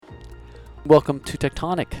Welcome to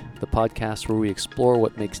Tectonic, the podcast where we explore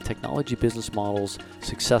what makes technology business models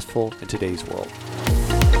successful in today's world.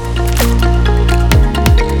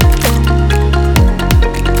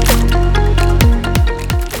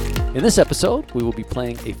 In this episode, we will be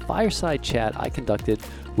playing a fireside chat I conducted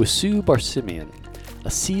with Sue Barsamian, a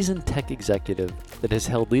seasoned tech executive that has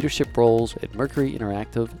held leadership roles at Mercury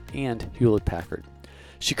Interactive and Hewlett-Packard.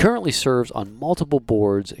 She currently serves on multiple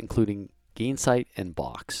boards, including Gainsight and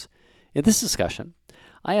Box. In this discussion,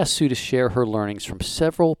 I asked Sue to share her learnings from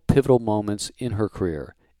several pivotal moments in her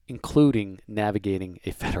career, including navigating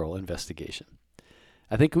a federal investigation.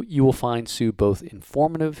 I think you will find Sue both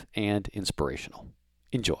informative and inspirational.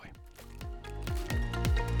 Enjoy.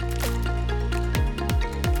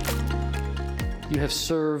 You have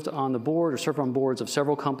served on the board or served on boards of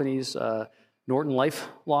several companies, Norton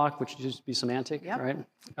LifeLock, which used to be Symantec, right?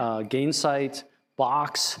 Gainsight,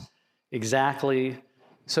 Box, exactly.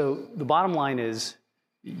 So the bottom line is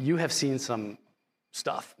you have seen some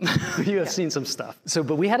stuff. Seen some stuff. So,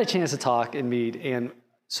 but we had a chance to talk and meet, and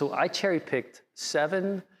so I cherry-picked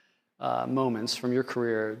 7 moments from your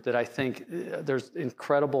career that I think there's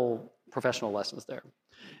incredible professional lessons there.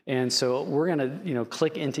 And so we're going to,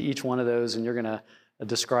 click into each one of those, and you're going to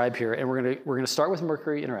describe here. And we're going to start with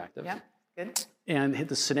Mercury Interactive. Yeah, good. And hit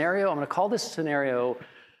the scenario. I'm going to call this scenario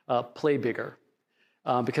 "Play Bigger,"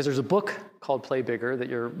 because there's a book called "Play Bigger" that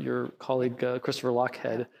your colleague Christopher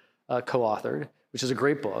Lochhead co-authored, which is a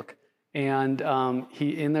great book. And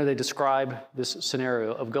in there they describe this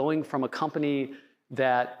scenario of going from a company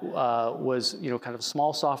that was kind of a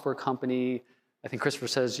small software company. I think Christopher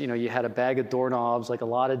says, you had a bag of doorknobs, like a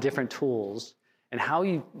lot of different tools, and how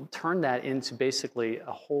you turned that into basically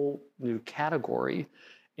a whole new category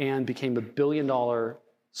and became a $1 billion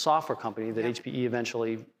software company that HPE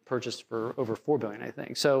eventually purchased for over $4 billion, I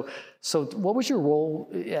think. So what was your role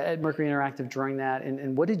at Mercury Interactive during that,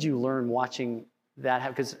 and what did you learn watching that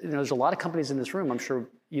happen? Because there's a lot of companies in this room, I'm sure,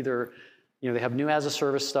 either they have new as a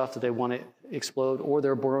service stuff that they want to explode, or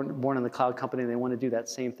they're born in the cloud company and they want to do that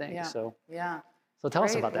same thing. Yeah. So tell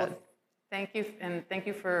Great. us about that. Well, thank you, and thank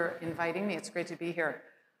you for inviting me. It's great to be here.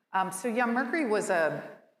 Mercury was a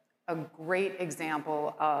great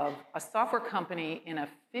example of a software company in a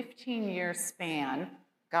 15-year span,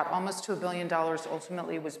 got almost to $1 billion,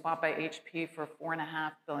 ultimately was bought by HP for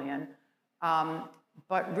 $4.5 billion,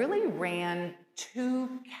 but really ran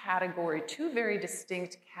two very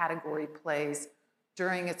distinct category plays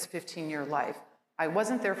during its 15-year life. I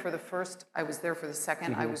wasn't there for the first, I was there for the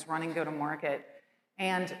second. I was running go-to-market.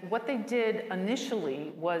 And what they did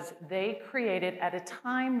initially was they created at a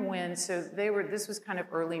time when, this was kind of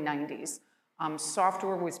early 90s.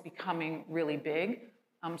 Software was becoming really big.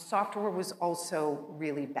 Software was also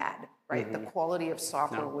really bad, right? The quality of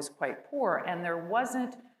software was quite poor, and there was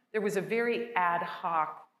a very ad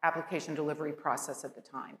hoc application delivery process at the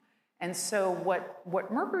time. And so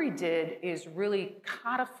what Mercury did is really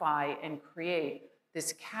codify and create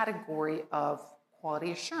this category of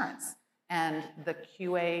quality assurance and the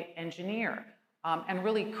QA engineer, and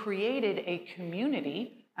really created a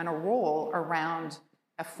community and a role around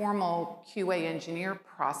a formal QA engineer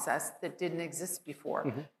process that didn't exist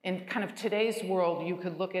before. In kind of today's world, you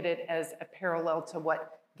could look at it as a parallel to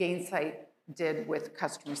what Gainsight did with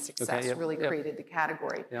customer success, created the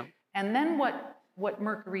category. And then what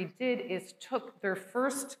Mercury did is took their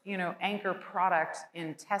first anchor product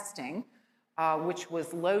in testing, which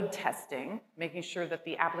was load testing, making sure that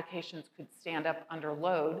the applications could stand up under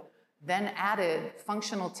load, then added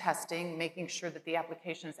functional testing, making sure that the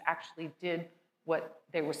applications actually did what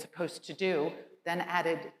they were supposed to do, then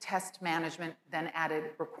added test management, then added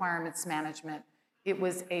requirements management. It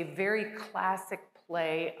was a very classic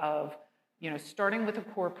play of starting with a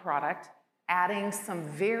core product, adding some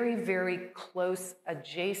very, very close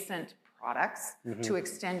adjacent products to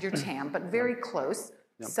extend your TAM, but very close,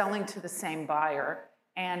 selling to the same buyer.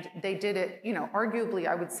 And they did it, arguably,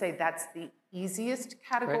 I would say that's the easiest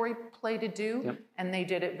category play to do, and they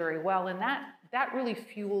did it very well. And that really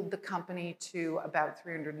fueled the company to about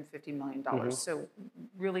 $350 million. So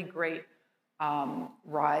really great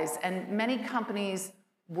rise. And many companies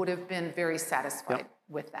would have been very satisfied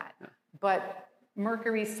with that. But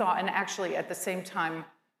Mercury saw, and actually at the same time,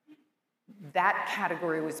 that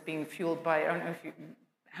category was being fueled by, I don't know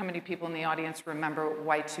how many people in the audience remember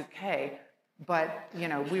Y2K, but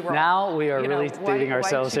we were now we are really dating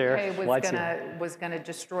ourselves here. Y2K was gonna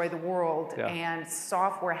destroy the world, and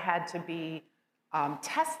software had to be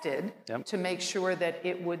tested to make sure that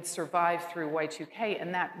it would survive through Y2K,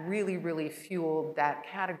 and that really, really fueled that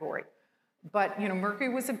category. But, Mercury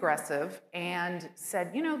was aggressive and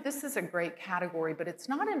said, this is a great category, but it's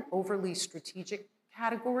not an overly strategic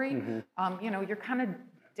category. You're kind of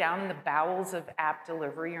down in the bowels of app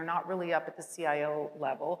delivery. You're not really up at the CIO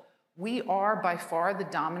level. We are by far the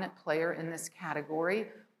dominant player in this category.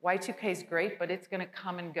 Y2K is great, but it's going to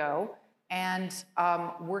come and go. And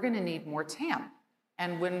we're going to need more TAM.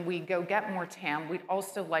 And when we go get more TAM, we'd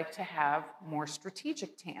also like to have more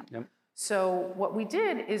strategic TAM. Yep. So what we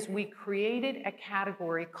did is we created a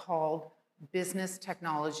category called business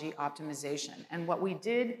technology optimization. And what we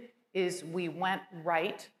did is we went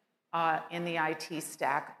right in the IT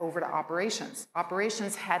stack over to operations.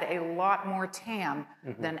 Operations had a lot more TAM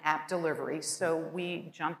than app delivery. So we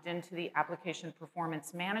jumped into the application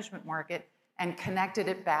performance management market and connected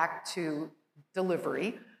it back to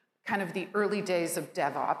delivery, kind of the early days of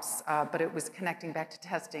DevOps, but it was connecting back to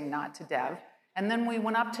testing, not to dev. And then we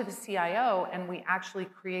went up to the CIO and we actually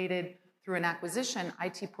created, through an acquisition,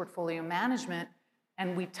 IT portfolio management,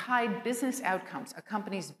 and we tied business outcomes, a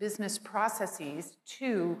company's business processes,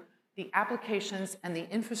 to the applications and the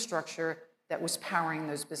infrastructure that was powering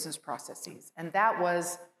those business processes. And that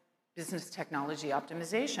was business technology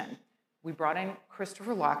optimization. We brought in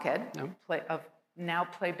Christopher Lochhead, of now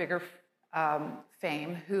Play Bigger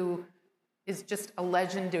fame, who is just a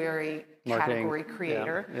legendary category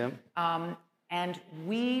creator. And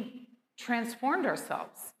we transformed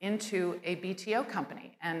ourselves into a BTO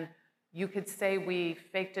company. And you could say we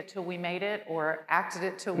faked it till we made it, or acted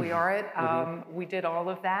it till we are it. We did all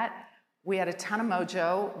of that. We had a ton of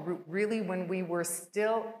mojo. Really, when we were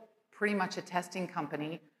still pretty much a testing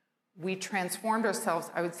company, we transformed ourselves,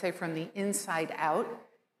 I would say, from the inside out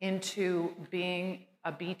into being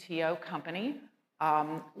a BTO company.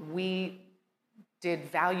 We did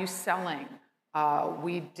value selling.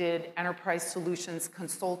 We did enterprise solutions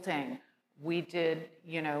consulting. We did,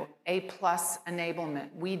 A+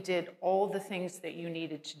 enablement. We did all the things that you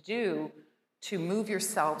needed to do to move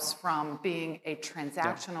yourselves from being a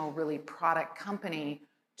transactional, really product company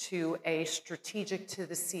to a strategic to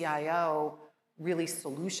the CIO, really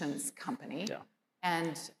solutions company.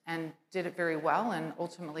 And did it very well, and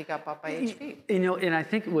ultimately got bought by HP. And I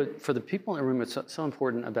think for the people in the room, what's so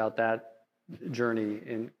important about that journey,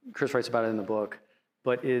 and Chris writes about it in the book,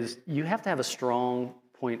 but is you have to have a strong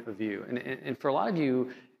point of view. And for a lot of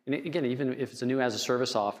you, and again, even if it's a new as a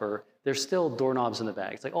service offer, there's still doorknobs in the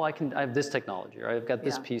bag. It's like, I have this technology, or I've got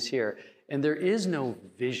this piece here. And there is no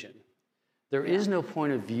vision. There is no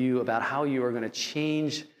point of view about how you are going to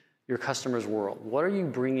change your customer's world. What are you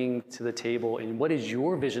bringing to the table, and what is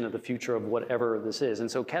your vision of the future of whatever this is?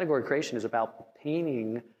 And so category creation is about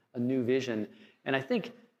painting a new vision. And I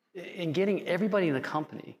think in getting everybody in the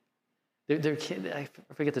company, I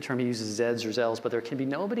forget the term he uses, Zeds or Zels, but there can be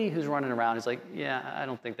nobody who's running around who's like, I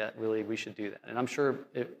don't think that really we should do that. And I'm sure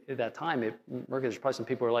at that time, there's probably some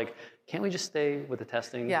people who are like, can't we just stay with the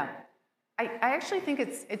testing? Yeah, I actually think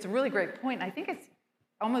it's a really great point. I think it's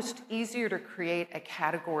almost easier to create a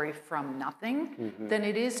category from nothing than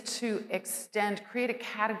it is to create a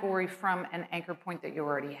category from an anchor point that you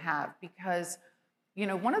already have. Because,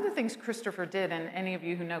 one of the things Christopher did, and any of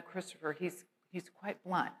you who know Christopher, he's quite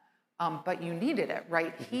blunt, but you needed it,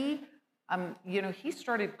 right? He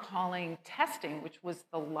started calling testing, which was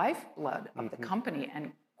the lifeblood of the company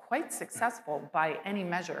and quite successful by any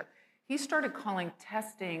measure. He started calling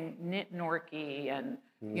testing nit-norky and,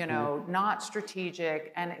 not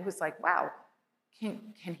strategic. And it was like, wow,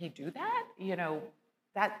 can he do that?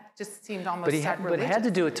 That just seemed almost sacrilegious. But he had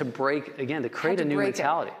to do it to create a new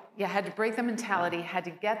mentality. Had to break the mentality, had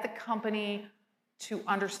to get the company to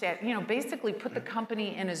understand, basically put the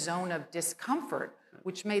company in a zone of discomfort,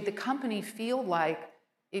 which made the company feel like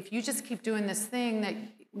if you just keep doing this thing that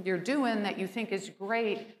you're doing that you think is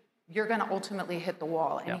great, you're going to ultimately hit the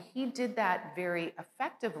wall. And he did that very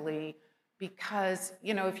effectively because,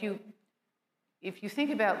 if you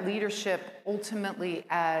think about leadership ultimately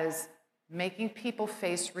as making people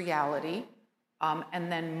face reality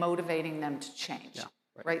and then motivating them to change,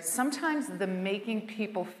 right? Sometimes the making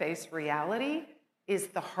people face reality is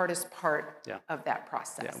the hardest part of that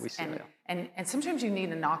process. We see that. And sometimes you need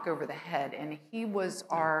a knock over the head, and he was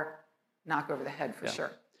our knock over the head for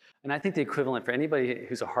sure. And I think the equivalent for anybody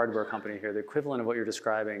who's a hardware company here, the equivalent of what you're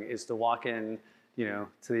describing is to walk in, to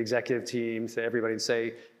the executive team, to everybody and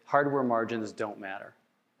say, hardware margins don't matter,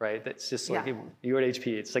 right? That's just like, you at HP,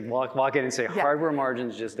 it's like walk in and say, hardware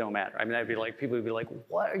margins just don't matter. I mean, people would be like,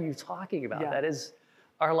 what are you talking about? That is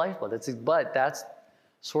our lifeblood. But that's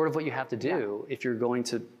sort of what you have to do if you're going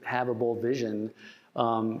to have a bold vision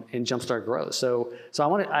and jumpstart growth. So I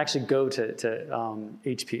want to actually go to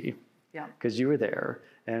HP. Yeah. Because you were there.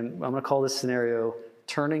 And I'm going to call this scenario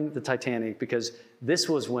turning the Titanic, because this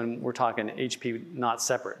was when we're talking HP, not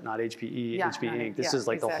separate, not HPE, Yeah, HP Inc. This yeah, is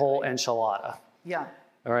like exactly. the whole enchilada. Yeah.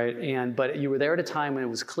 All right. But you were there at a time when it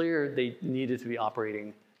was clear they needed to be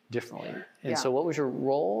operating differently. And Yeah. so what was your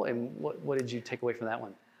role, and what did you take away from that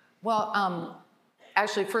one? Well,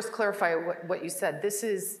 actually, first clarify what you said. This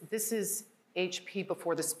is HP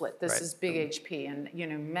before the split. This Right. is big HP,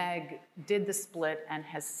 and Meg did the split and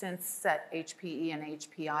has since set HPE and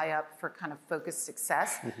HPI up for kind of focused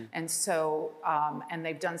success. And so, and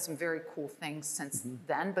they've done some very cool things since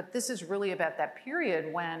then. But this is really about that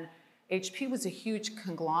period when HP was a huge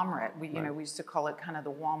conglomerate. We used to call it kind of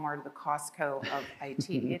the Walmart, the Costco of IT.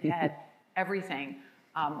 It had everything.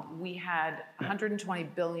 We had 120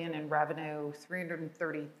 billion in revenue,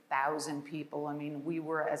 330,000 people. I mean, we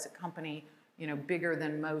were, as a company, bigger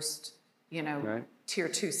than most, Right. tier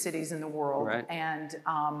 2 cities in the world. Right. And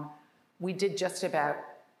we did just about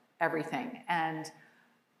everything. And,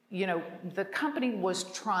 the company was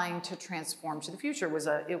trying to transform to the future.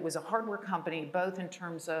 It was a hardware company, both in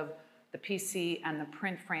terms of the PC and the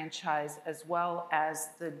print franchise, as well as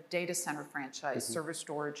the data center franchise, server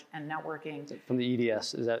storage and networking. From the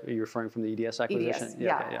EDS, is that, are you referring from the EDS acquisition? EDS,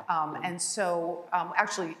 yeah. Okay, And so,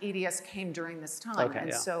 actually, EDS came during this time. Okay, and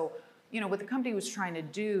yeah. so, what the company was trying to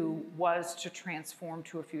do was to transform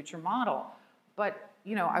to a future model. But,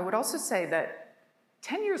 I would also say that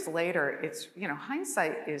 10 years later, it's,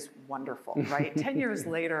 hindsight is wonderful, right? 10 years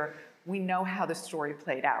later, we know how the story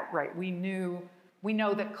played out, right? We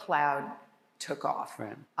know that cloud took off.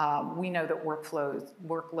 Right. We know that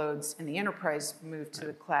workloads in the enterprise moved to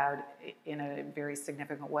the cloud in a very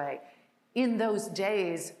significant way. In those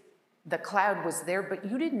days, the cloud was there, but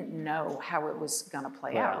you didn't know how it was going to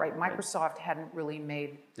play out, right? Microsoft hadn't really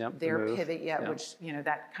made their pivot yet, which,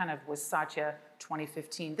 that kind of was Satya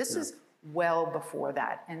 2015. This is well before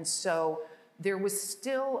that. And so there was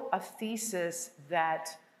still a thesis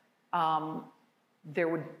that there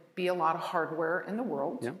would be a lot of hardware in the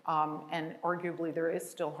world, and arguably there is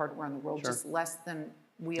still hardware in the world, just less than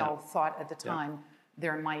we all thought at the time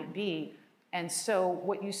there might be. And so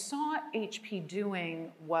what you saw HP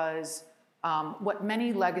doing was what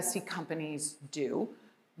many legacy companies do.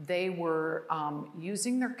 They were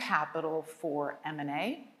using their capital for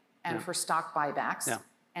M&A and for stock buybacks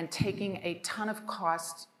and taking a ton of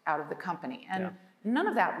cost out of the company. And none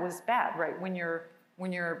of that was bad, right? When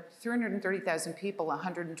you're 330,000 people,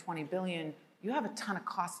 120 billion, you have a ton of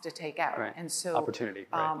costs to take out. Right. And so opportunity.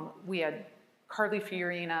 We had Carly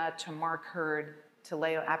Fiorina to Mark Hurd to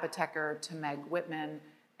Leo Apotheker to Meg Whitman,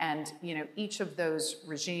 and each of those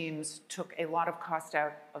regimes took a lot of cost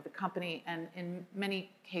out of the company, and in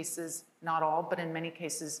many cases, not all, but in many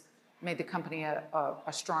cases, made the company a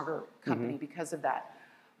stronger company because of that.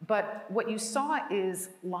 But what you saw is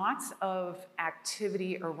lots of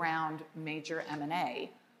activity around major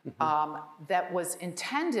M&A that was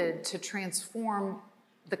intended to transform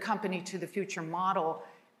the company to the future model,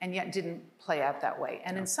 and yet didn't play out that way.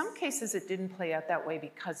 And in some cases, it didn't play out that way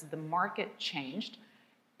because the market changed.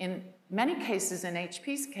 In many cases, in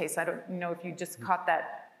HP's case, I don't know if you just caught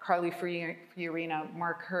that, Carly Fiorina,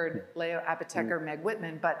 Mark Hurd, Leo Apotheker, Meg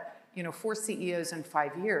Whitman, but 4 CEOs in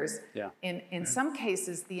 5 years. In some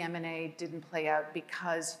cases, the M&A didn't play out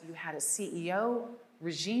because you had a CEO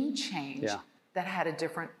regime change that had a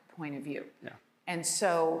different point of view. And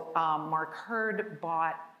so Mark Hurd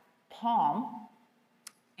bought Palm,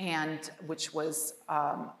 which was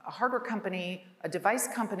a hardware company, a device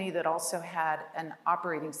company that also had an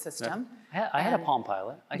operating system. I had a Palm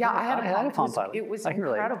Pilot. I had a Palm Pilot. It was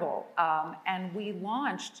incredible. And we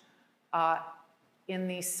launched in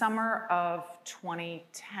the summer of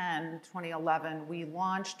 2010, 2011, we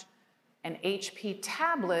launched an HP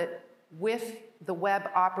tablet with the web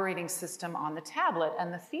operating system on the tablet.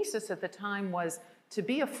 And the thesis at the time was to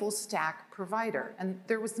be a full stack provider. And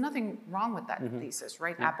there was nothing wrong with that thesis,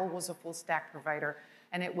 right? Apple was a full stack provider.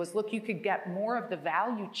 And it was, look, you could get more of the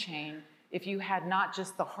value chain if you had not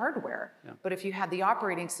just the hardware, but if you had the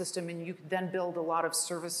operating system, and you could then build a lot of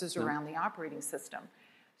services around the operating system.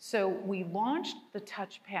 So we launched the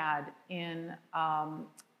touchpad in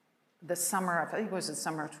the summer of, I think it was the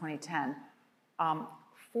summer of 2010.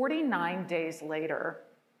 49 days later,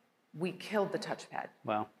 we killed the touchpad.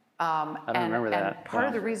 Wow. I don't remember that. And part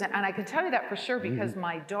of the reason, and I can tell you that for sure, because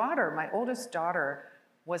my daughter, my oldest daughter,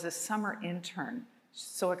 was a summer intern.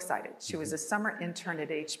 So excited. She was a summer intern at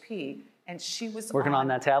HP, and she was working on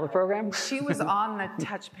that tablet program? She was on the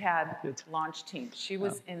touchpad launch team. She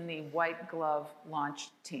was in the white glove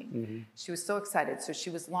launch team. She was so excited. So she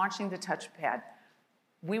was launching the touchpad.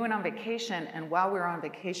 we went on vacation, and while we were on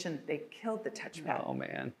vacation, they killed the touchpad. Oh,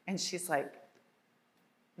 man. And she's like,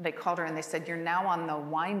 they called her and they said, "You're now on the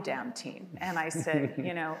wind down team." And I said,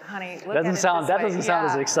 you know, honey, look at it this way. That doesn't sound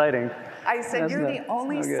as exciting. I said, you're the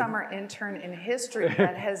only summer intern in history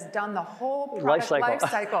that has done the whole product life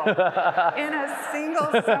cycle in a single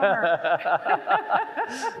summer.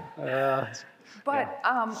 But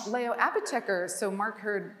Leo Apotheker, so Mark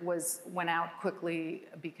Hurd went out quickly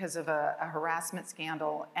because of a harassment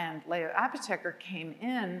scandal, and Leo Apotheker came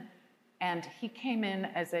in, and he came in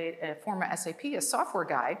as a former SAP, a software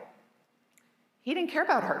guy. He didn't care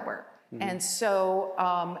about hardware. Mm-hmm. And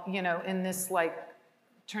so, you know, in this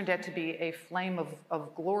turned out to be a flame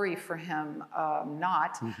of glory for him,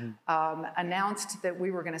 announced that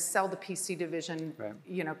we were going to sell the PC division, right.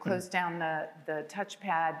 You know, close down the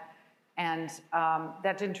touchpad. And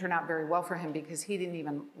that didn't turn out very well for him because he didn't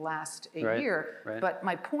even last a year. Right. But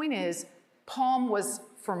my point is, Palm was,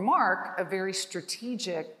 for Mark, a very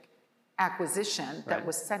strategic acquisition that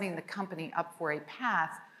was setting the company up for a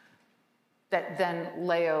path that then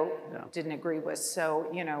Leo didn't agree with. So,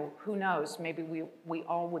 you know, who knows? Maybe we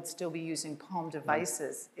all would still be using Palm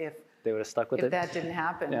devices if they would have stuck with it. If that didn't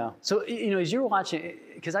happen. Yeah. So, you know, as you're watching,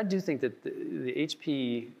 because I do think that the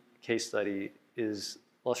HP case study is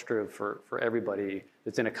illustrative for everybody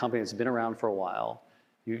that's in a company that's been around for a while.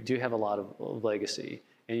 You do have a lot of legacy,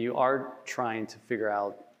 and you are trying to figure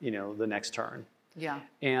out, you know, the next turn. Yeah.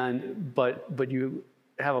 And but you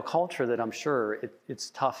have a culture that I'm sure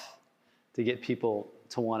it's tough to get people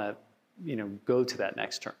to want to, you know, go to that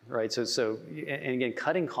next turn, right? So and again,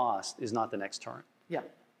 cutting cost is not the next turn. Yeah.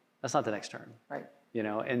 That's not the next turn. Right. You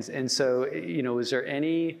know, and so, you know, is there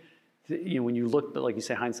any, you know, when you look, like you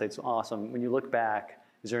say, hindsight's awesome. When you look back,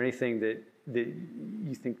 is there anything that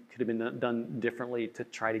you think could have been done differently to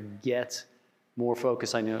try to get more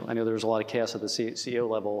focus? I know there was a lot of chaos at the CEO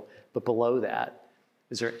level, but below that,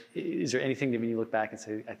 is there anything that when you look back and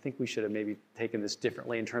say, I think we should have maybe taken this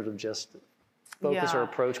differently in terms of just focus or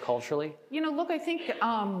approach culturally? You know, look, I think,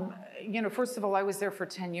 you know, first of all, I was there for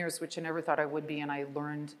 10 years, which I never thought I would be, and I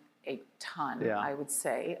learned a ton, I would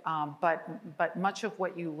say. But much of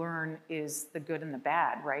what you learn is the good and the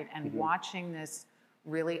bad, right? And watching this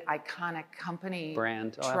really iconic company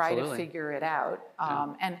brand try to figure it out,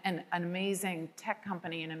 and an amazing tech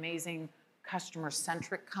company, an amazing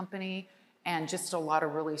customer-centric company, and just a lot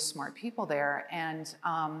of really smart people there. And,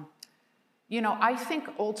 you know, I think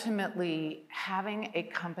ultimately having a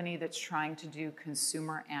company that's trying to do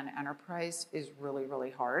consumer and enterprise is really, really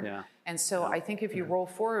hard. Yeah. And so I think if you roll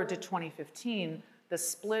forward to 2015, the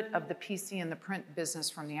split of the PC and the print business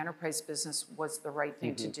from the enterprise business was the right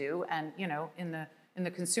thing to do. And, you know, in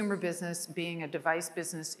the consumer business, being a device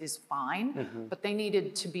business is fine, but they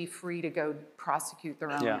needed to be free to go prosecute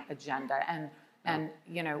their own agenda. And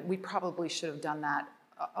you know, we probably should have done that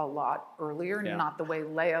a lot earlier, not the way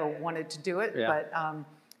Leo wanted to do it,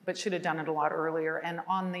 but should have done it a lot earlier. And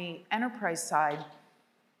on the enterprise side,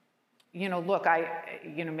 you know, look,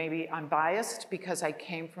 you know, maybe I'm biased because I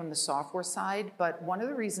came from the software side, but one of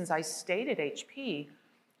the reasons I stayed at HP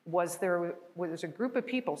was there was a group of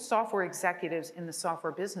people, software executives in the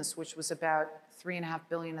software business, which was about $3.5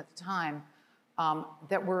 billion at the time,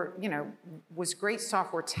 that were, you know, was great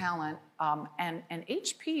software talent. And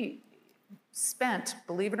HP spent,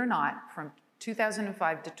 believe it or not, from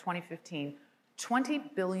 2005 to 2015,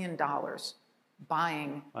 $20 billion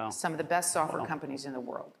buying some of the best software companies in the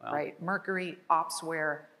world, right? Mercury,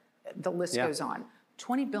 Opsware, the list goes on.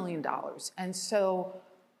 $20 billion. And so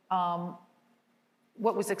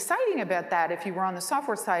what was exciting about that, if you were on the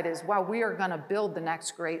software side, is, wow, we are going to build the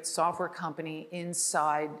next great software company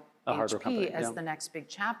inside HP as the next big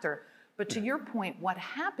chapter. But to your point, what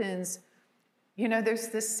happens, you know, there's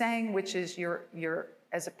this saying, which is you're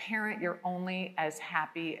as a parent, you're only as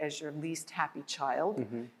happy as your least happy child.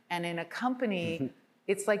 And in a company,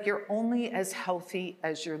 it's like you're only as healthy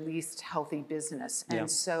as your least healthy business. And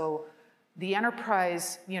so the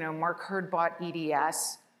enterprise, you know, Mark Hurd bought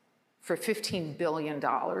EDS for $15 billion.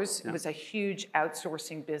 It was a huge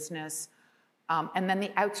outsourcing business. And then the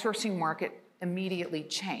outsourcing market immediately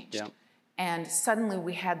changed. And suddenly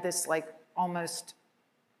we had this like almost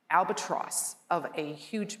albatross of a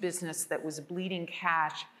huge business that was bleeding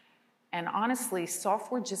cash. And honestly,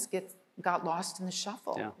 software just got lost in the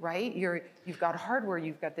shuffle, right? You've got hardware,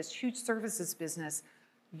 you've got this huge services business,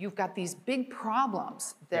 you've got these big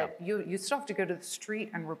problems that you still have to go to the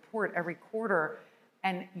street and report every quarter.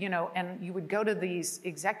 And, you know, and you would go to these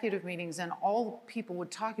executive meetings and all people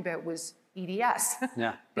would talk about was EDS,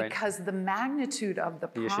 because the magnitude of the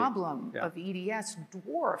problem of EDS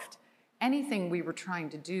dwarfed anything we were trying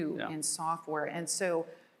to do in software. And so,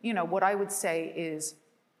 what I would say is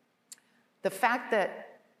the fact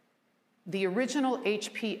that the original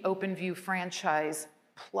HP OpenView franchise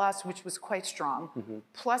plus, which was quite strong,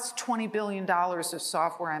 plus $20 billion of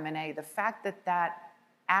software M&A, the fact that that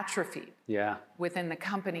atrophied within the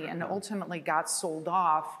company and ultimately got sold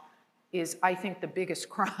off is, I think, the biggest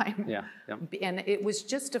crime. And it was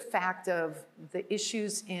just a fact of the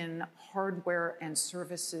issues in hardware and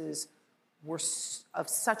services were of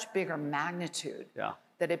such bigger magnitude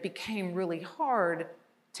that it became really hard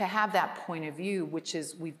to have that point of view, which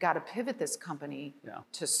is we've got to pivot this company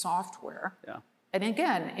to software. And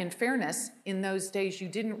again, in fairness, in those days, you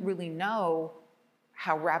didn't really know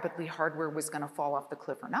how rapidly hardware was going to fall off the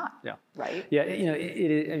cliff or not. Right?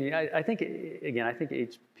 I think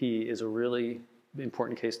HP is a really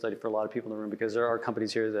important case study for a lot of people in the room, because there are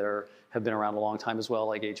companies here that have been around a long time as well,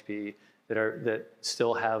 like HP, that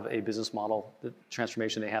still have a business model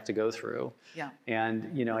transformation they have to go through.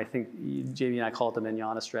 And I think Jamie and I call it the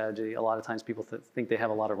manana strategy. A lot of times people think they have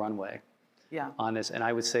a lot of runway on this, and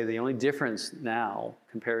I would say the only difference now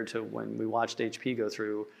compared to when we watched HP go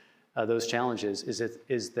through those challenges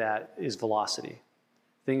is velocity.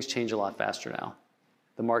 Things change a lot faster now.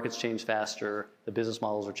 The markets change faster. The business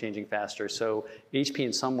models are changing faster. So HP,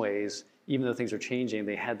 in some ways, even though things are changing,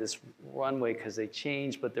 they had this runway because they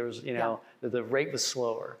changed, but there was, the rate was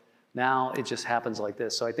slower. Now it just happens like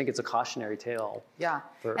this. So I think it's a cautionary tale.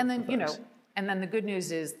 And then, and then the good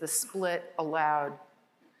news is the split allowed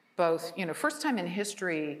both, first time in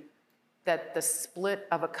history that the split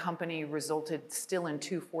of a company resulted still in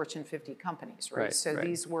 2 Fortune 50 companies, right? So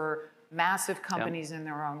these were massive companies in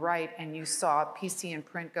their own right, and you saw PC and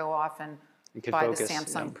print go off and buy the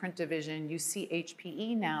Samsung print division. You see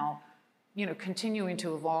HPE now, continuing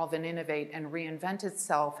to evolve and innovate and reinvent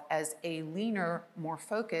itself as a leaner, more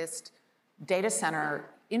focused data center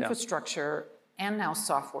infrastructure and now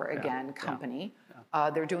software again company.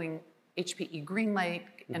 They're doing HPE GreenLake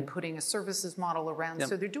and putting a services model around.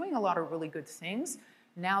 So they're doing a lot of really good things.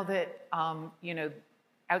 Now that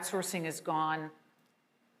outsourcing is gone,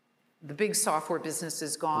 the big software business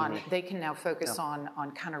is gone, they can now focus on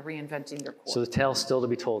kind of reinventing their core. So the tale's still to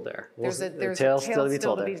be told there. There's a tale still to be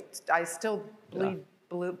told there. I still bleed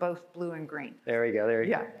both blue and green. There you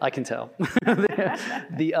go. I can tell.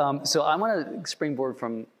 So I want to springboard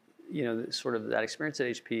from sort of that experience at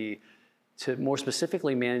HP to more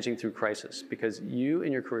specifically managing through crisis, because you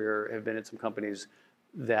in your career have been at some companies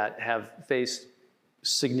that have faced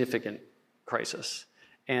significant crisis.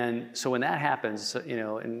 And so when that happens,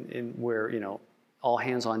 in where, all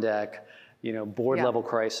hands on deck, board level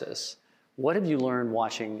crisis, what have you learned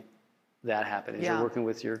watching that happen as you're working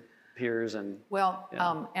with your peers? And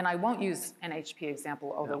and I won't use an HP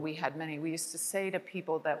example, although we had many. We used to say to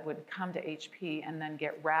people that would come to HP and then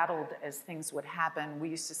get rattled as things would happen, we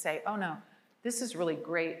used to say, oh no, this is really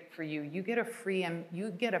great for you. You get a free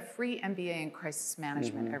MBA in crisis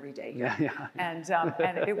management every day. And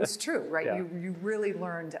it was true, right? You really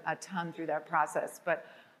learned a ton through that process. But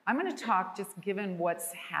I'm going to talk, just given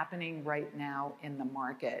what's happening right now in the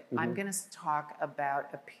market, I'm going to talk about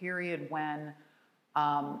a period when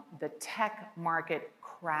the tech market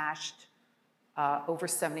crashed over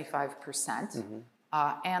 75%,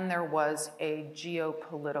 and there was a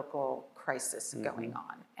geopolitical crisis going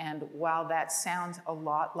on. And while that sounds a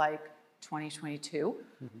lot like 2022,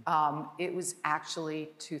 it was actually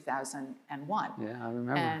 2001. Yeah, I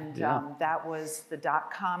remember. And that was the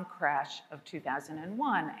dot-com crash of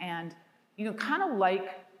 2001. And, kind of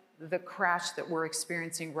like the crash that we're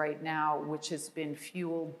experiencing right now, which has been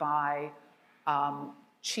fueled by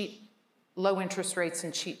low interest rates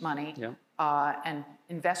and cheap money, and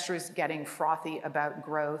investors getting frothy about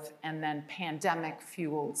growth, and then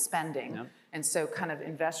pandemic-fueled spending. And so kind of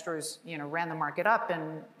investors, ran the market up,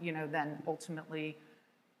 and, then ultimately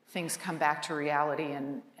things come back to reality,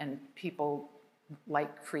 and people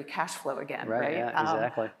like free cash flow again, right? Yeah,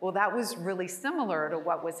 exactly. Well, that was really similar to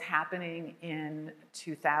what was happening in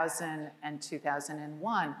 2000 and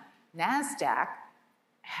 2001. NASDAQ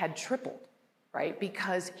had tripled, right?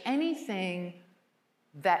 Because anything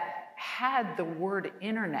that had the word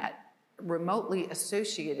internet remotely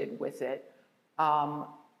associated with it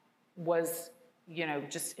was,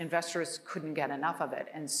 just investors couldn't get enough of it.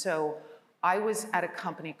 And so I was at a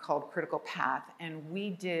company called Critical Path, and we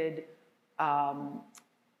did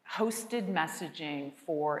hosted messaging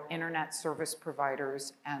for internet service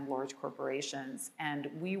providers and large corporations. And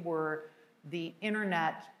we were the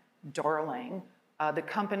internet darling. The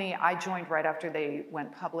company I joined right after they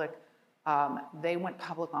went public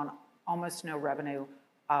on almost no revenue.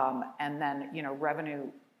 And then, revenue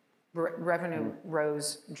revenue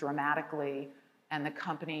rose dramatically, and the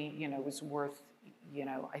company, was worth,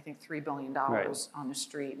 I think $3 billion on the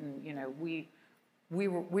street, and we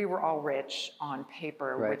were all rich on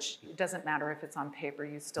paper, which doesn't matter if it's on paper.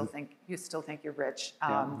 You still think you're rich,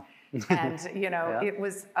 and it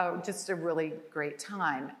was just a really great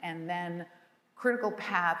time. And then Critical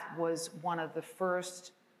Path was one of the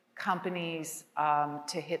first companies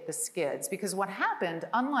to hit the skids, because what happened,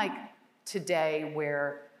 unlike today,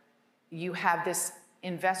 where you have this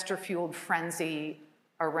investor-fueled frenzy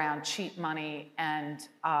around cheap money and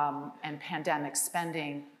pandemic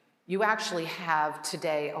spending, you actually have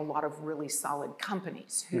today a lot of really solid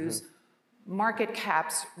companies whose market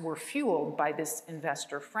caps were fueled by this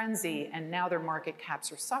investor frenzy, and now their market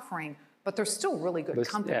caps are suffering, but they're still really good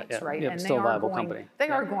companies, right? And still a viable company. They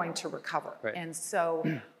are going to recover. Right. And so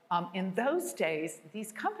in those days,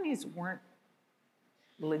 these companies weren't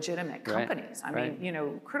legitimate companies. I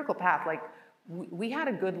mean, Critical Path, like, we had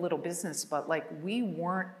a good little business, but like we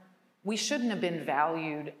shouldn't have been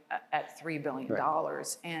valued at $3 billion.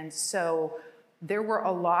 And so there were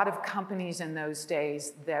a lot of companies in those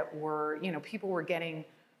days that were, people were getting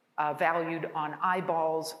valued on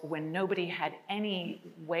eyeballs when nobody had any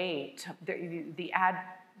way to,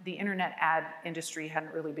 the internet ad industry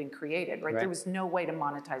hadn't really been created, right? There was no way to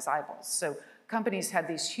monetize eyeballs. So companies had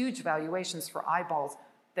these huge valuations for eyeballs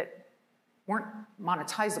that weren't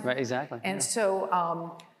monetizable. Right, exactly. And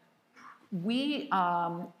so we,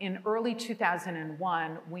 in early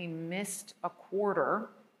 2001, we missed a quarter,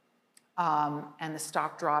 and the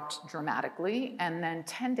stock dropped dramatically. And then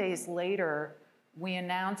 10 days later, we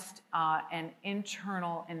announced an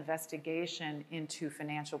internal investigation into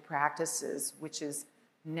financial practices, which is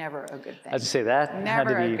never a good thing. I'd say that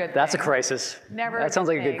never had to be, that's thing. A crisis. Never. That sounds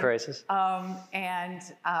like a good crisis. And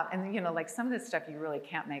like some of this stuff you really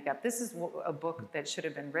can't make up. This is a book that should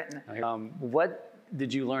have been written. What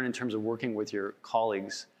did you learn in terms of working with your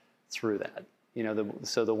colleagues through that?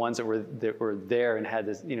 So the ones that were there and had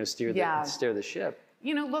to steer the ship.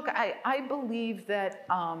 Look, I believe that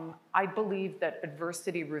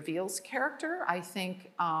adversity reveals character. I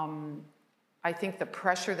think the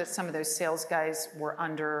pressure that some of those sales guys were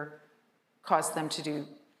under caused them to do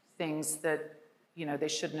things that they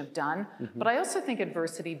shouldn't have done. But I also think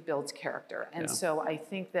adversity builds character. And so I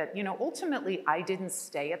think that ultimately I didn't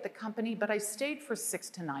stay at the company, but I stayed for 6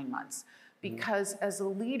 to 9 months, because as a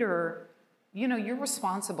leader, you're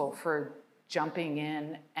responsible for jumping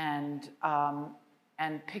in and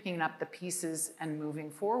picking up the pieces and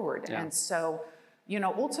moving forward. And so,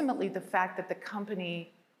 ultimately the fact that the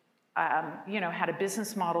company had a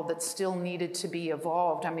business model that still needed to be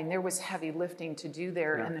evolved. I mean, there was heavy lifting to do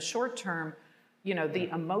there in the short term. The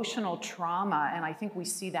emotional trauma, and I think we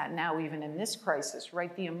see that now even in this crisis,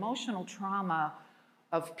 right? The emotional trauma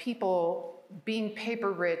of people being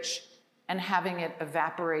paper rich and having it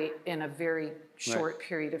evaporate in a very short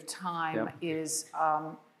period of time is,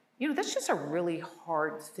 that's just a really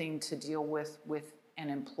hard thing to deal with an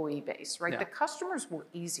employee base, right? The customers were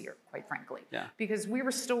easier, quite frankly, because we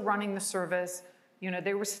were still running the service.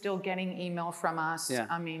 They were still getting email from us.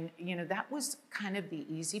 I mean, that was kind of the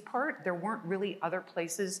easy part. There weren't really other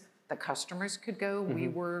places the customers could go. We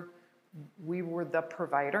were the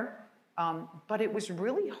provider, but it was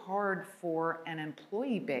really hard for an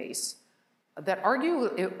employee base that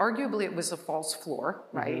arguably it was a false floor,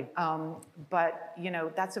 right? But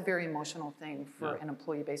that's a very emotional thing for an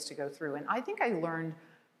employee base to go through. And I think I learned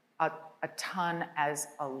a ton as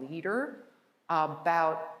a leader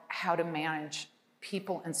about how to manage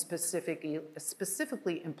people and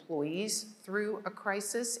specifically employees through a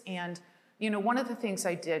crisis. And one of the things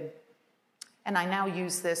I did, and I now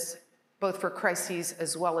use this both for crises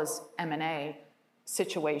as well as M&A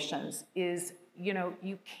situations, is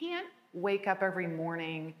you can't wake up every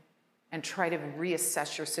morning and try to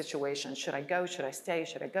reassess your situation. Should I go? Should I stay?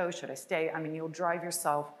 Should I go? Should I stay? I mean, you'll drive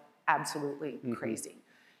yourself absolutely crazy.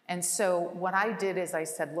 And so what I did is I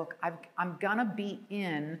said, look, I'm gonna be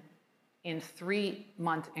in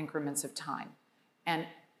 3-month increments of time. And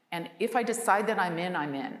if I decide that I'm in,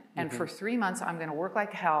 I'm in. And for 3 months, I'm gonna work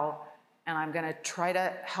like hell, and I'm gonna try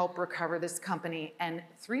to help recover this company. And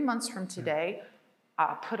 3 months from today,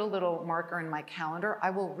 put a little marker in my calendar, I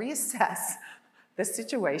will reassess the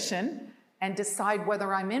situation and decide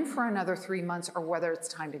whether I'm in for another 3 months or whether it's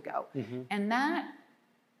time to go. And that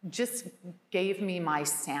just gave me my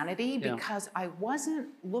sanity, because I wasn't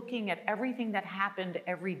looking at everything that happened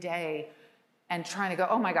every day and trying to go,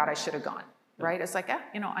 oh my God, I should have gone, right? It's like,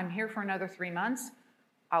 I'm here for another 3 months.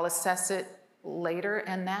 I'll assess it later,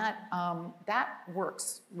 and that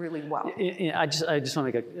works really well. I just want to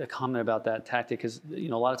make a comment about that tactic, because a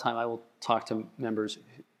lot of time I will talk to members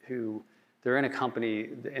who they're in a company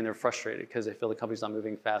and they're frustrated because they feel the company's not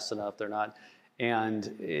moving fast enough. They're not,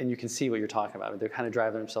 and you can see what you're talking about. They're kind of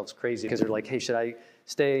driving themselves crazy because they're like, hey, should I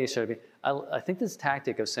stay? Should I be? I think this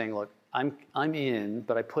tactic of saying, look, I'm in,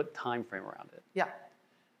 but I put time frame around it. Yeah.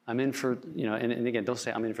 I'm in for, and again, don't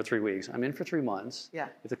say I'm in for 3 weeks. I'm in for 3 months. Yeah.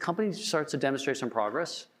 If the company starts to demonstrate some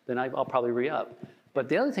progress, then I'll probably re-up. But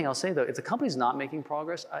the other thing I'll say, though, if the company's not making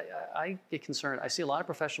progress, I get concerned. I see a lot of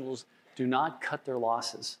professionals do not cut their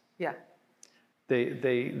losses. Yeah.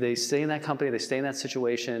 They stay in that company, they stay in that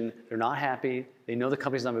situation, they're not happy, they know the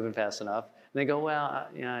company's not moving fast enough, and they go, well,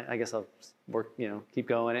 I guess I'll work, keep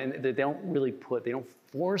going. And they don't really they don't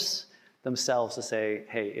force themselves to say,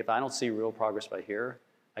 hey, if I don't see real progress by here,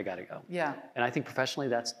 I got to go. Yeah. And I think professionally,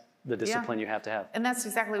 that's the discipline you have to have. And that's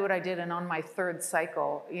exactly what I did. And on my 3rd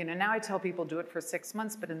cycle, now I tell people do it for 6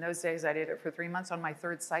 months, but in those days I did it for 3 months. On my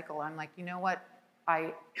 3rd cycle, I'm like, you know what?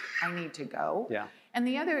 I need to go. Yeah. And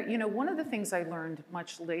the other, one of the things I learned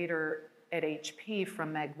much later at HP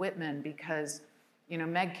from Meg Whitman, because,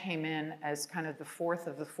 Meg came in as kind of the 4th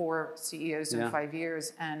of the 4 CEOs in 5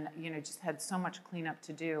 years, and, just had so much cleanup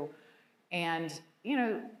to do. And,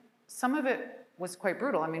 some of it was quite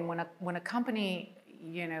brutal. I mean, when a company,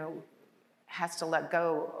 has to let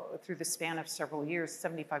go through the span of several years,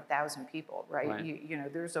 75,000 people, right?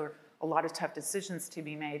 There's a lot of tough decisions to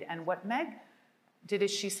be made. And what Meg did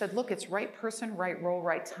is she said, look, it's right person, right role,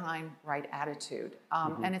 right time, right attitude.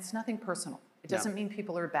 And it's nothing personal. It doesn't mean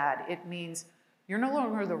people are bad. It means you're no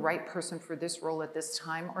longer the right person for this role at this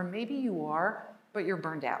time, or maybe you are, but you're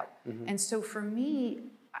burned out. And so for me,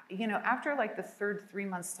 after like the 3rd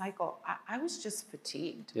 3-month cycle, I was just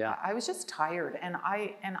fatigued. Yeah. I was just tired, and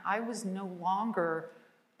I was no longer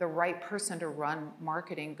the right person to run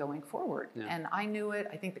marketing going forward. Yeah. And I knew it.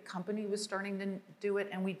 I think the company was starting to do it,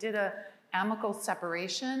 and we did a amicable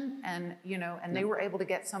separation, and they were able to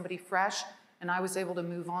get somebody fresh, and I was able to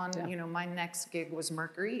move on. Yeah. My next gig was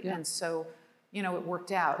Mercury, and so it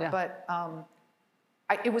worked out. Yeah. But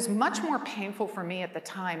it was much more painful for me at the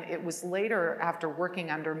time. It was later, after working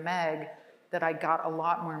under Meg, that I got a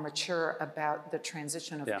lot more mature about the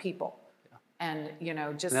transition of people. And, just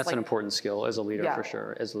and that's like, an important skill as a leader, for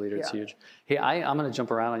sure. As a leader, it's huge. Hey, I'm going to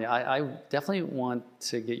jump around on you. I definitely want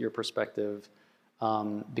to get your perspective,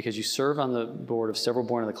 because you serve on the board of several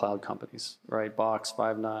born in the cloud companies, right? Box,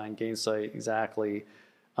 Five9, Gainsight, exactly.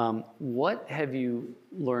 What have you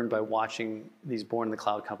learned by watching these born in the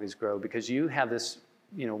cloud companies grow? Because you have this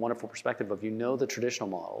wonderful perspective of, the traditional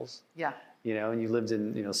models. Yeah. And you lived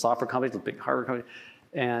in, software companies, big hardware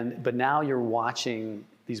companies, but now you're watching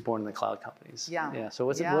these born in the cloud companies. Yeah. Yeah. So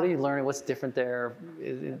what are you learning? What's different there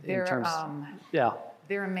in terms?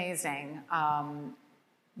 They're amazing.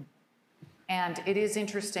 And it is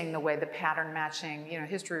interesting the way the pattern matching,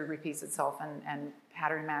 history repeats itself, and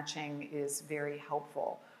pattern matching is very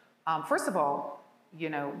helpful. First of all,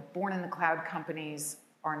 born in the cloud companies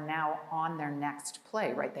are now on their next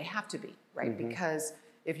play, right? They have to be, right? Because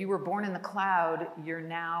if you were born in the cloud, you're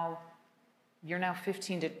now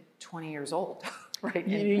 15 to 20 years old, right?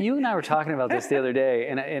 You and I were talking about this the other day,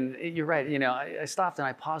 and you're right. I stopped and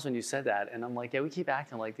I paused when you said that, and I'm like, yeah, we keep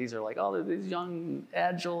acting like these are like, oh, they're these young,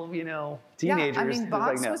 agile, teenagers. Yeah, I mean,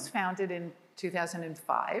 Box like, no. was founded in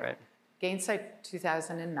 2005, right. Gainsight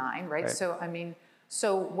 2009, right?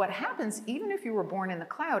 So what happens, even if you were born in the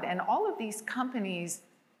cloud, and all of these companies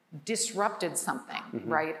disrupted something,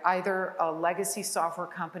 right? Either a legacy software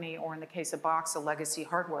company, or in the case of Box, a legacy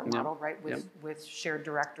hardware model, right? With shared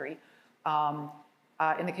directory.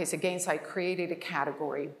 In the case of Gainsight, created a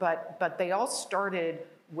category, but they all started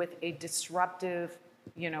with a disruptive,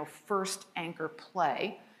 first anchor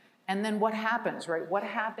play. And then what happens, right? What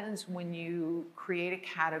happens when you create a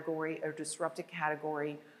category or disrupt a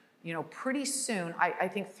category? Pretty soon, I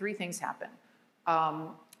think 3 things happen.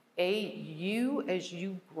 You, as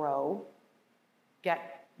you grow,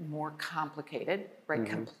 get more complicated, right?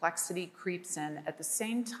 Complexity creeps in. At the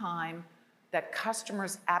same time, that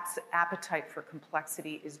customers' appetite for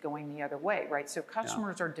complexity is going the other way, right? So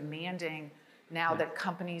customers are demanding now that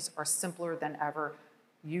companies are simpler than ever,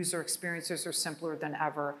 user experiences are simpler than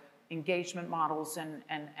ever, engagement models and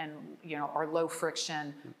are low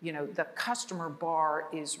friction. The customer bar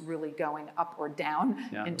is really going up or down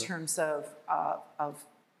in terms of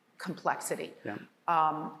complexity.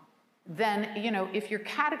 Then if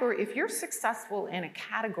you're successful in a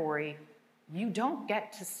category, you don't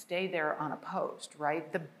get to stay there unopposed,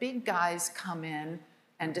 right? The big guys come in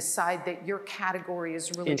and decide that your category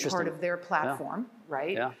is really part of their platform,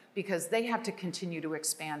 right? Yeah. Because they have to continue to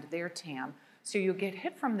expand their TAM. So you get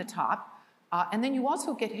hit from the top, and then you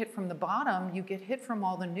also get hit from the bottom. You get hit from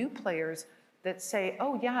all the new players that say,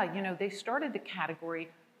 oh yeah, you know, they started the category,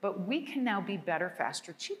 but we can now be better,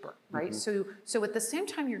 faster, cheaper, right? So at the same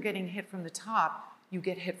time you're getting hit from the top, you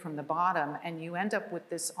get hit from the bottom, and you end up with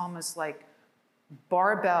this almost like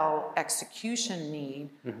barbell execution need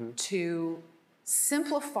to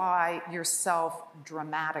simplify yourself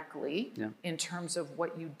dramatically in terms of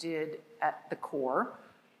what you did at the core,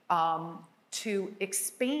 to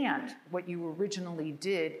expand what you originally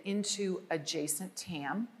did into adjacent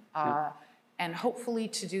TAM, and hopefully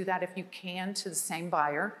to do that, if you can, to the same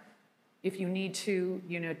buyer. If you need to,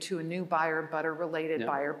 you know, to a new buyer, but a related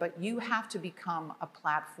buyer, but you have to become a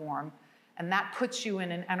platform, and that puts you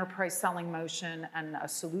in an enterprise selling motion and a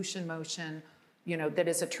solution motion, you know, that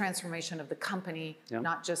is a transformation of the company,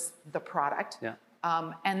 not just the product.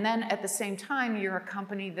 And then at the same time, you're a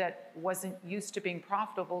company that wasn't used to being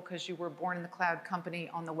profitable because you were born in the cloud company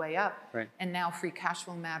on the way up, and now free cash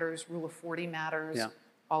flow matters, rule of 40 matters,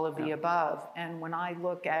 all of the above. And when I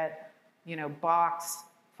look at, you know, Box,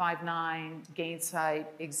 Five9, Gainsight,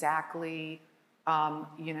 exactly,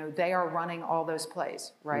 you know, they are running all those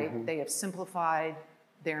plays, right? They have simplified,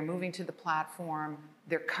 they're moving to the platform,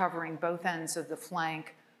 they're covering both ends of the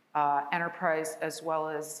flank, enterprise as well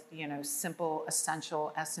as, you know, simple,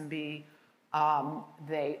 essential SMB.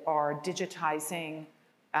 They are digitizing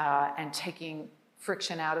and taking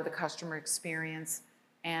friction out of the customer experience,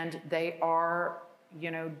 and they are, you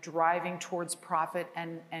know, driving towards profit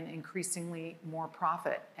and increasingly more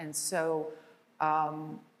profit. And so,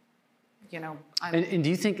 you know, and do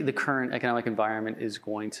you think the current economic environment is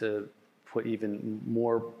going to put even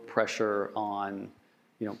more pressure on,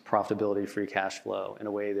 you know, profitability, free cash flow in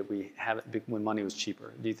a way that we haven't when money was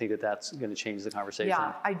cheaper? Do you think that that's going to change the conversation?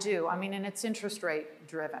 Yeah, I do. I mean, and it's interest rate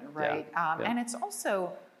driven, right? And it's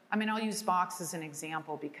also, I mean, I'll use Box as an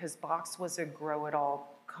example because Box was a grow at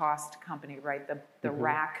all cost company, right? The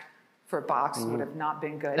rack for Box would have not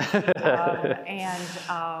been good.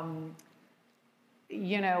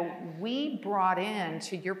 You know, we brought in,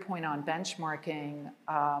 to your point on benchmarking,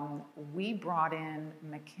 we brought in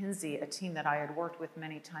McKinsey, a team that I had worked with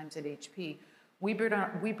many times at HP. We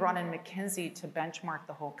brought in McKinsey to benchmark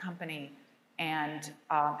the whole company and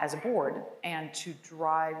as a board, and to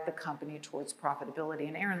drive the company towards profitability.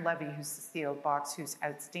 And Aaron Levy, who's the CEO of Box, who's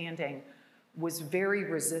outstanding, was very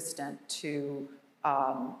resistant to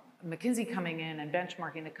McKinsey coming in and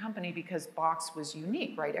benchmarking the company because Box was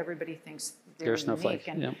unique, right? Everybody thinks they're unique,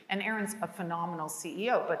 and Aaron's a phenomenal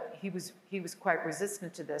CEO, but he was quite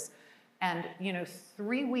resistant to this. And you know,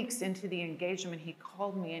 3 weeks into the engagement, he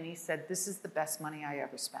called me and he said, "This is the best money I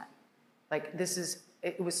ever spent. Like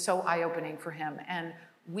it was so eye-opening for him." And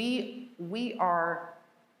we are.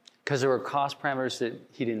 Because there were cost parameters that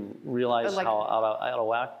he didn't realize how out of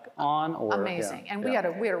whack on, or amazing. And we had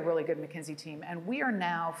a really good McKinsey team, and we are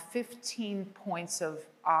now 15 points of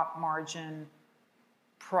op margin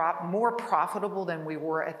more profitable than we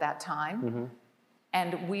were at that time,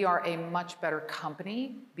 and we are a much better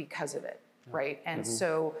company because of it, right? And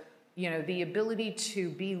so, you know, the ability to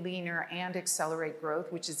be leaner and accelerate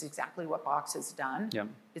growth, which is exactly what Box has done.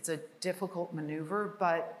 It's a difficult maneuver,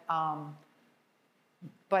 but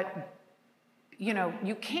you know,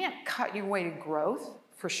 you can't cut your way to growth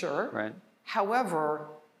for sure. However,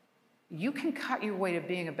 you can cut your way to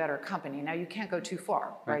being a better company. Now, you can't go too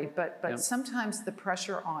far, right? But sometimes the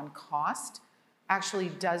pressure on cost actually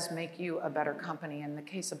does make you a better company. In the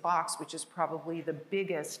case of Box, which is probably the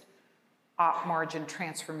biggest op margin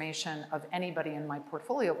transformation of anybody in my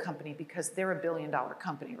portfolio company, because they're $1 billion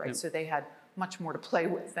company, right? So they had much more to play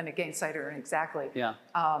with than a Gainsight or an Exactly.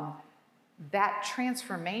 That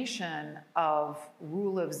transformation of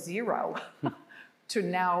rule of 0 to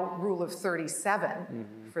now rule of 37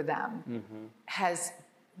 for them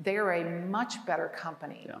they're a much better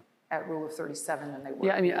company at rule of 37 than they were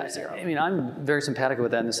at rule of 0. I mean, I'm very simpatico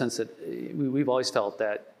with that in the sense that we've always felt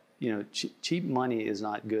that, you know, cheap money is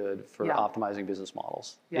not good for optimizing business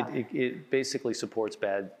models. It basically supports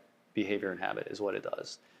bad behavior and habit is what it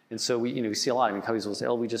does. And so we see a lot. I mean, companies will say,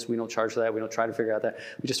 "Oh, we don't charge for that. We don't try to figure out that.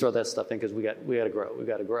 We just throw that stuff in because we got to grow. We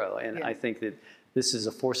got to grow." And I think that this is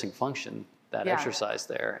a forcing function, that exercise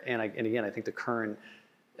there. And again, I think the current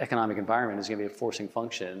economic environment is going to be a forcing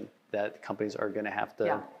function that companies are going to have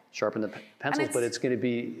to sharpen the pencils. But it's going to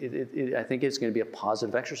be, I think it's going to be a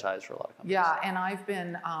positive exercise for a lot of companies. Yeah, and I've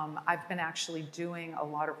been actually doing a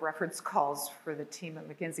lot of reference calls for the team at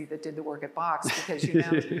McKinsey that did the work at Box, because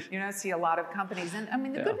you know see a lot of companies. And I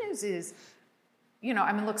mean, the good news is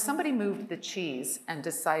I mean, look, somebody moved the cheese and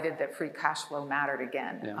decided that free cash flow mattered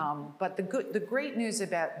again. Yeah. But the great news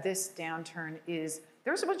about this downturn is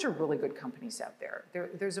there's a bunch of really good companies out there.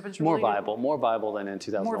 There's a bunch of more viable than in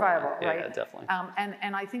 2001. More viable, right? Yeah, definitely.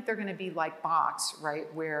 And I think they're going to be like Box,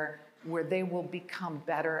 right, where they will become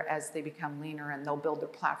better as they become leaner, and they'll build their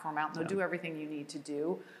platform out, and they'll do everything you need to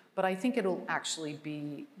do. But I think it'll actually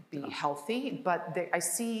be healthy. But I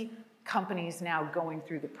see companies now going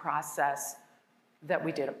through the process that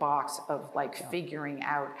we did at Box of figuring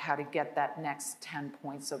out how to get that next 10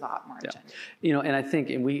 points of op margin. Yeah. And I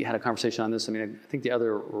think, and we had a conversation on this, I mean, I think the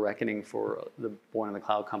other reckoning for the born in the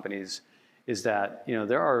cloud companies is that,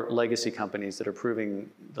 there are legacy companies that are proving,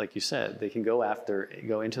 like you said, they can go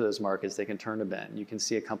into those markets, they can turn a bend. You can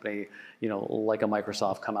see a company, like a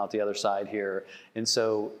Microsoft come out the other side here. And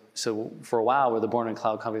so for a while where the born in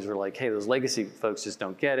cloud companies were like, hey, those legacy folks just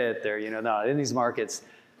don't get it. They're, not in these markets,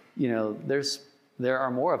 there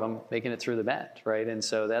are more of them making it through the bend, right? And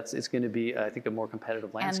so it's going to be, I think, a more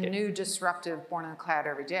competitive landscape. And new disruptive born in the cloud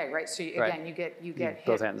every day, right? So again, you get hit.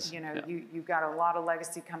 Both ends. You've got a lot of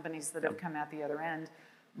legacy companies that have come out the other end.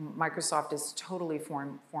 Microsoft is totally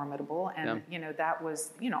formidable, and that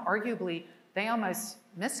was arguably they almost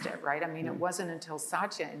missed it, right? I mean, it wasn't until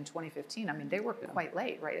Satya in 2015. I mean, they were quite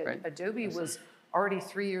late, right? Adobe was already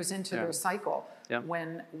 3 years into their cycle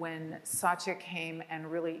when Satya came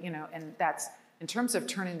and really, and that's. In terms of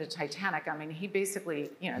turning the Titanic, I mean, he basically,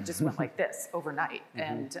 just went like this overnight.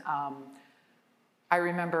 And I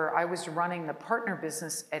remember I was running the partner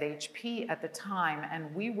business at HP at the time,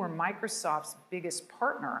 and we were Microsoft's biggest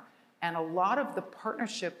partner. And a lot of the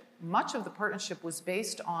partnership, much of the partnership was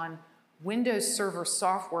based on Windows Server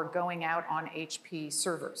software going out on HP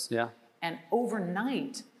servers. Yeah. And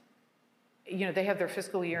overnight, they have their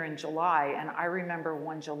fiscal year in July, and I remember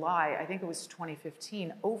one July, I think it was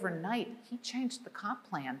 2015, overnight, he changed the comp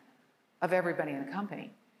plan of everybody in the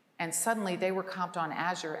company. And suddenly they were comped on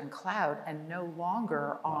Azure and cloud and no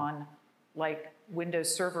longer on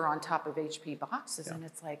Windows Server on top of HP boxes. And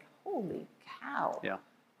it's like, holy cow. Yeah.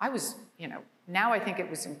 I was, now I think it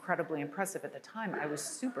was incredibly impressive. At the time, I was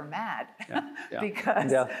super mad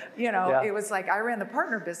because, it was like I ran the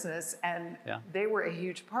partner business and they were a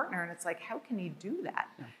huge partner. And it's like, how can you do that?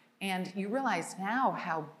 Yeah. And you realize now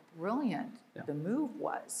how brilliant the move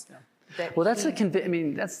was. Yeah. Well, that's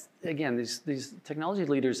that's, again, these technology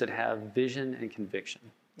leaders that have vision and conviction.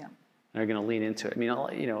 Yeah. Are going to lean into it. I mean,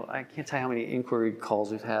 I can't tell you how many inquiry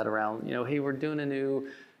calls we've had around, hey, we're doing a new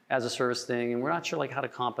as a service thing, and we're not sure how to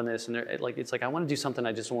comp on this, and it's like I want to do something,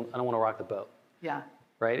 I don't want to rock the boat. Yeah.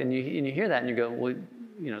 Right, and you hear that and you go, well,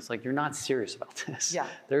 it's like you're not serious about this. Yeah.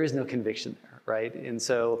 There is no conviction there, right? And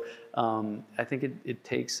so I think it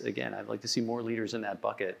takes, again, I'd like to see more leaders in that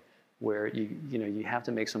bucket where you have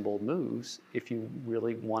to make some bold moves if you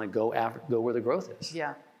really want to go where the growth is.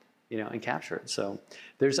 Yeah. And capture it. So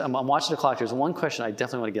I'm watching the clock. There's one question I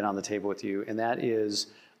definitely want to get on the table with you, and that is.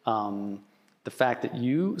 The fact that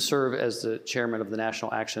you serve as the chairman of the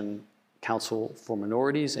National Action Council for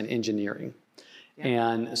Minorities and Engineering. Yeah.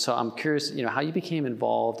 And so I'm curious, how you became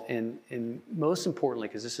involved, and most importantly,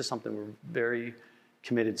 because this is something we're very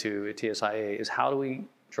committed to at TSIA, is how do we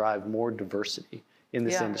drive more diversity in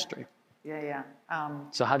this industry? Yeah.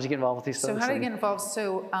 So how did you get involved with these folks? So how did I get involved?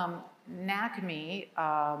 So NACME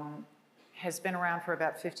has been around for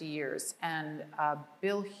about 50 years, and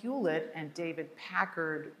Bill Hewlett and David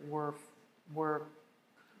Packard were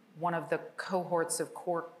one of the cohorts of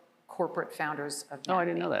corporate founders of NACME. Oh, I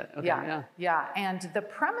didn't know that. Okay, yeah. And the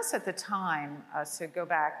premise at the time, so go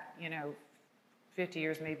back, 50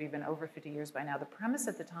 years, maybe even over 50 years by now, the premise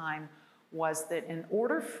at the time was that in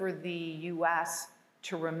order for the US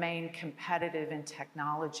to remain competitive in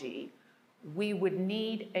technology, we would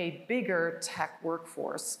need a bigger tech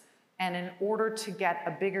workforce. And in order to get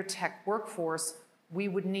a bigger tech workforce, we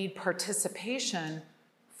would need participation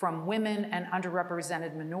from women and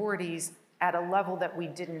underrepresented minorities at a level that we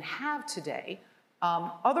didn't have today.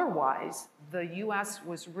 Otherwise, the US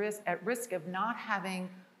was at risk of not having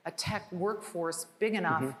a tech workforce big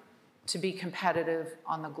enough to be competitive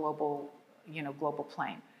on the global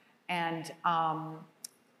plane. And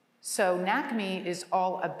so NACME is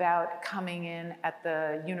all about coming in at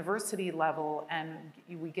the university level, and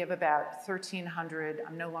we give about 1,300,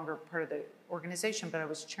 I'm no longer part of the organization, but I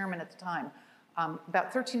was chairman at the time,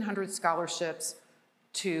 about 1,300 scholarships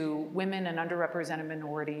to women and underrepresented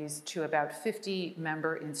minorities to about 50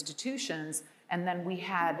 member institutions. And then we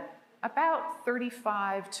had about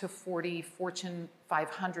 35 to 40 Fortune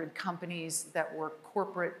 500 companies that were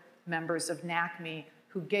corporate members of NACME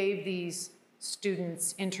who gave these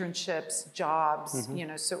students, internships, jobs, you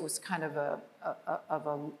know, so it was kind of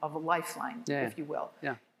a lifeline, if you will.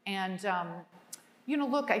 Yeah. And, you know,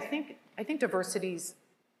 look, I think diversity's,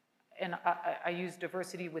 and I use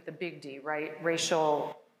diversity with a big D, right?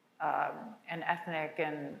 Racial and ethnic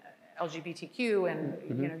and LGBTQ and,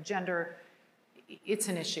 you know, gender, it's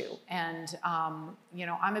an issue. And, you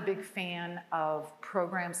know, I'm a big fan of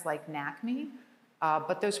programs like NACME,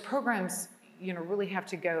 but those programs, you know, really have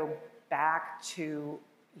to go back to,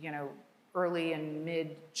 you know, early and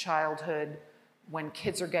mid-childhood when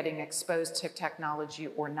kids are getting exposed to technology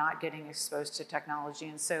or not getting exposed to technology.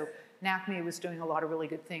 And so NACME was doing a lot of really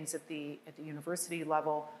good things at the university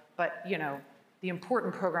level, but, you know, the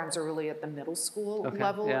important programs are really at the middle school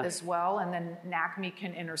level as well, and then NACME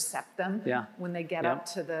can intercept them when they get up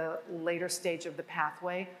to the later stage of the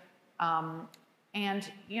pathway.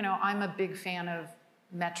 And, you know, I'm a big fan of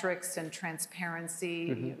metrics and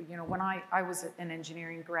transparency. You know, when I was an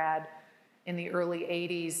engineering grad in the early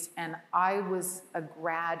 80s, and I was a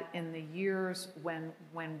grad in the years when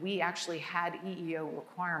we actually had EEO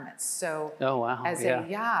requirements. So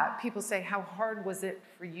people say, how hard was it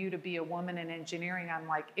for you to be a woman in engineering? I'm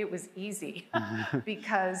like, it was easy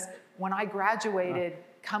because when I graduated,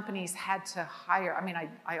 companies had to hire, I mean,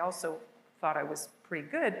 I also thought I was pretty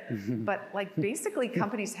good, but like basically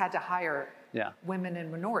companies had to hire women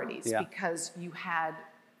and minorities because you had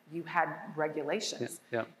regulations.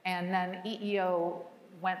 And then EEO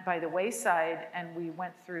went by the wayside and we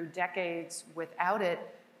went through decades without it.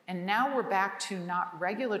 And now we're back to not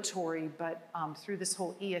regulatory, but through this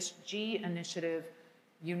whole ESG initiative,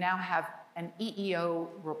 you now have an EEO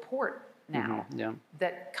report now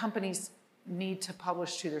that companies need to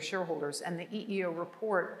publish to their shareholders. And the EEO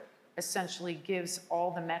report essentially gives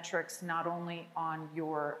all the metrics, not only on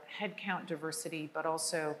your headcount diversity, but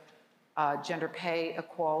also gender pay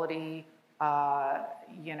equality,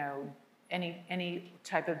 you know, any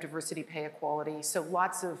type of diversity pay equality. So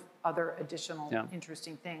lots of other additional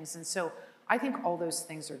interesting things. And so I think all those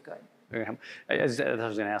things are good. As I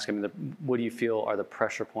was going to ask, I mean, what do you feel are the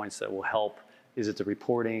pressure points that will help? Is it the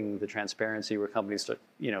reporting, the transparency, where companies,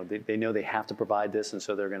 you know, they know they have to provide this, and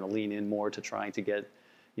so they're going to lean in more to trying to get,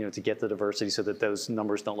 you know, to get the diversity so that those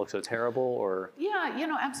numbers don't look so terrible? Or yeah, you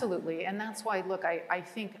know, absolutely. And that's why, look, I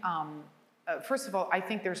think, first of all, I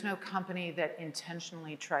think there's no company that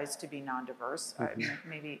intentionally tries to be non-diverse.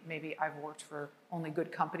 Maybe I've worked for only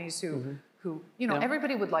good companies who you know,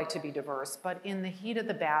 everybody would like to be diverse, but in the heat of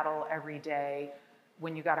the battle every day,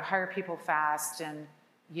 when you got to hire people fast and,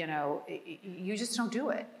 you know, you just don't do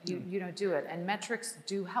it. You don't do it. And metrics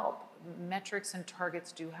do help. Metrics and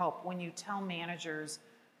targets do help. When you tell managers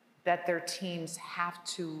that their teams have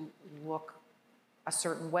to look a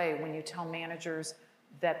certain way, when you tell managers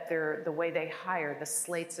that the way they hire, the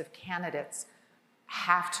slates of candidates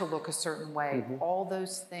have to look a certain way, all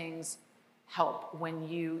those things help. When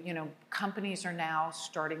you know, companies are now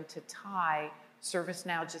starting to tie,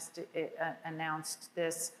 ServiceNow just announced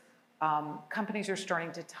this, companies are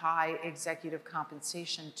starting to tie executive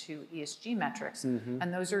compensation to ESG metrics,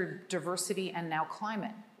 and those are diversity and now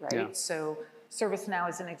climate, right? So ServiceNow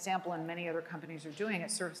is an example, and many other companies are doing it.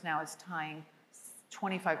 ServiceNow is tying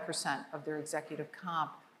 25% of their executive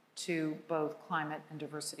comp to both climate and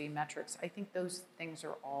diversity metrics. I think those things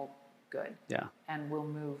are all good. And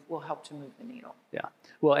will help to move the needle.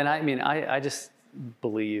 Well, and I mean, I just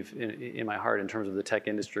believe in my heart, in terms of the tech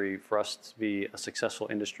industry, for us to be a successful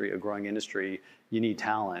industry, a growing industry, you need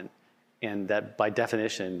talent. And that by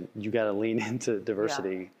definition, you got to lean into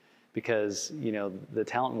diversity. Because, you know, the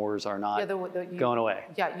talent wars are not going away.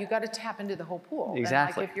 You got to tap into the whole pool.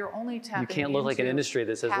 Exactly. And like if you're only tapping into, you can't look like an industry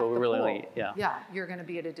that says, well, we really need. You're going to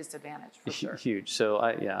be at a disadvantage for sure. Huge. So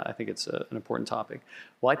I think it's an important topic.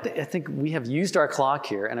 Well, I think we have used our clock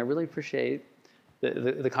here, and I really appreciate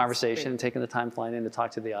the conversation and taking the time flying in to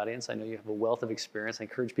talk to the audience. I know you have a wealth of experience. I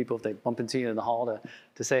encourage people, if they bump into you in the hall,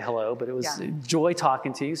 to say hello. But it was a joy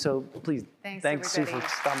talking to you. So please, thanks Sue for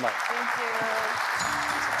stopping by. Thank you.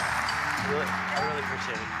 I really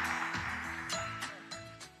appreciate it.